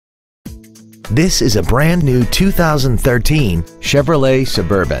This is a brand new 2013 Chevrolet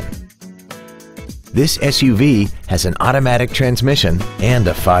Suburban. This SUV has an automatic transmission and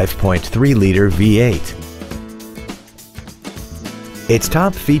a 5.3-liter V8. Its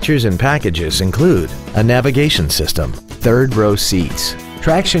top features and packages include a navigation system, third-row seats,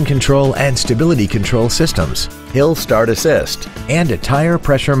 traction control and stability control systems, hill start assist, and a tire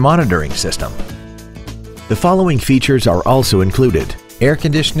pressure monitoring system. The following features are also included: air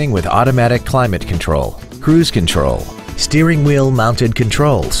conditioning with automatic climate control, cruise control, steering wheel mounted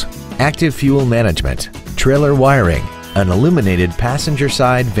controls, active fuel management, trailer wiring, an illuminated passenger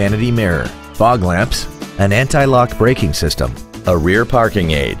side vanity mirror, fog lamps, an anti-lock braking system, a rear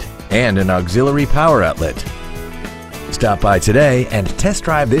parking aid, and an auxiliary power outlet. Stop by today and test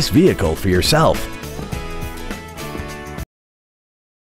drive this vehicle for yourself.